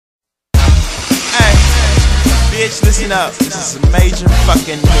bitch, listen up. This is a major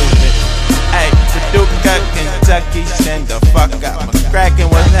fucking movement. Hey, Paducah, Kentucky, stand the fuck up. Crackin',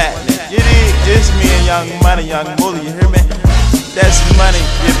 what's happening? You dig? It's me and Young Money, Young Bully, you hear me? That's money,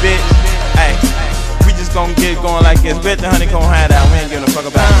 you bitch. Hey, we just gon' get going like this. Bet the honeycomb hideout, we ain't giving a fuck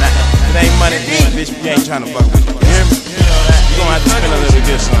about nothing. It ain't money, bitch, we ain't tryna fuck with you. You hear me? You gon' have to spend a little to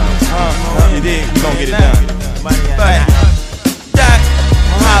get some. You dig? We gon' get it done. But, Doc,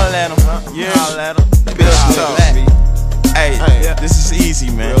 holla at him. Yeah, holla at him. Bitch, talk. Hey, this is easy,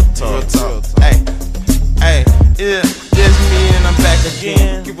 man. Real talk. Hey, yeah, just me and I'm back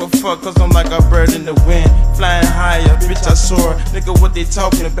again. Give a fuck cause I'm like a bird in the wind. Flying higher, bitch I soar. Nigga, what they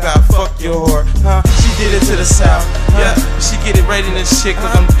talking about? Fuck your whore, huh? She did it to the south, yeah. She get it right in this shit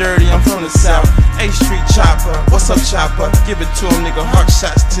cause I'm dirty, I'm from the south. A Street Chopper, what's up Chopper? Give it to him, nigga, heart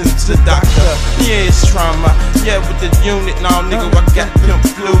shots to the doctor. Yeah, it's trauma, yeah, with the unit, nah, nigga, I got pimp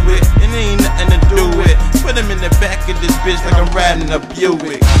fluid. And it ain't nothing to do with. Put him in the back of this bitch like I'm riding a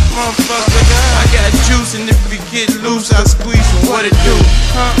Buick. Motherfucker, I got juice and if we get loose, I squeeze him, what it do?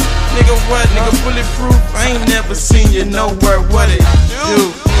 Huh? Nigga, what? Nigga, bulletproof? I ain't never seen you nowhere, what it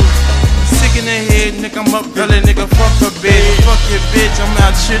do? Sick in the head, nigga, I'm up early, nigga, fuck her bitch. Fuck your bitch, I'm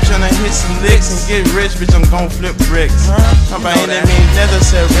out here tryna hit some licks and get rich, bitch, I'm gon' flip bricks. I'm by any means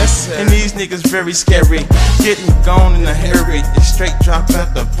necessary, and these niggas very scary. Getting gone in a hurry, they straight drop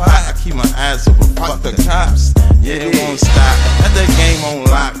out the pot. I keep my eyes open, fuck the cops. Yeah, it won't stop. Got the game on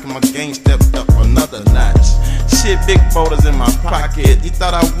lock, my game stepped up another notch. Shit, big boulders in my pocket. You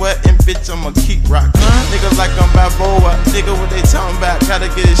thought I what? And bitch, I'ma keep rocking. Niggas like I'm Balboa. Nigga, what they talking about? Gotta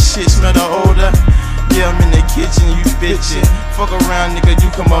get his shit, smell the odor. Yeah, I'm in the kitchen, you bitchin'. Fuck around, nigga, you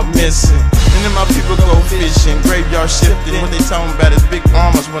come up missing. And then my people go fishing, graveyard shifting. What they talking about is big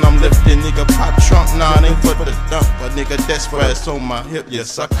armors when I'm lifting. Nigga, pop trunk, nah, it ain't for the dump. But nigga, that's why it's on my hip, you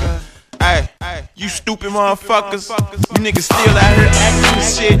sucker. Ay, you stupid motherfuckers. You niggas still out here acting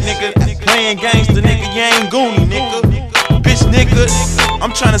shit, nigga. Playing gangster, nigga, you ain't goonie, nigga. Bitch, nigga,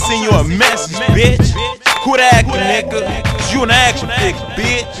 I'm tryna send you a message, bitch. Quit acting, nigga. You an action fix,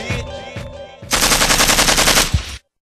 bitch.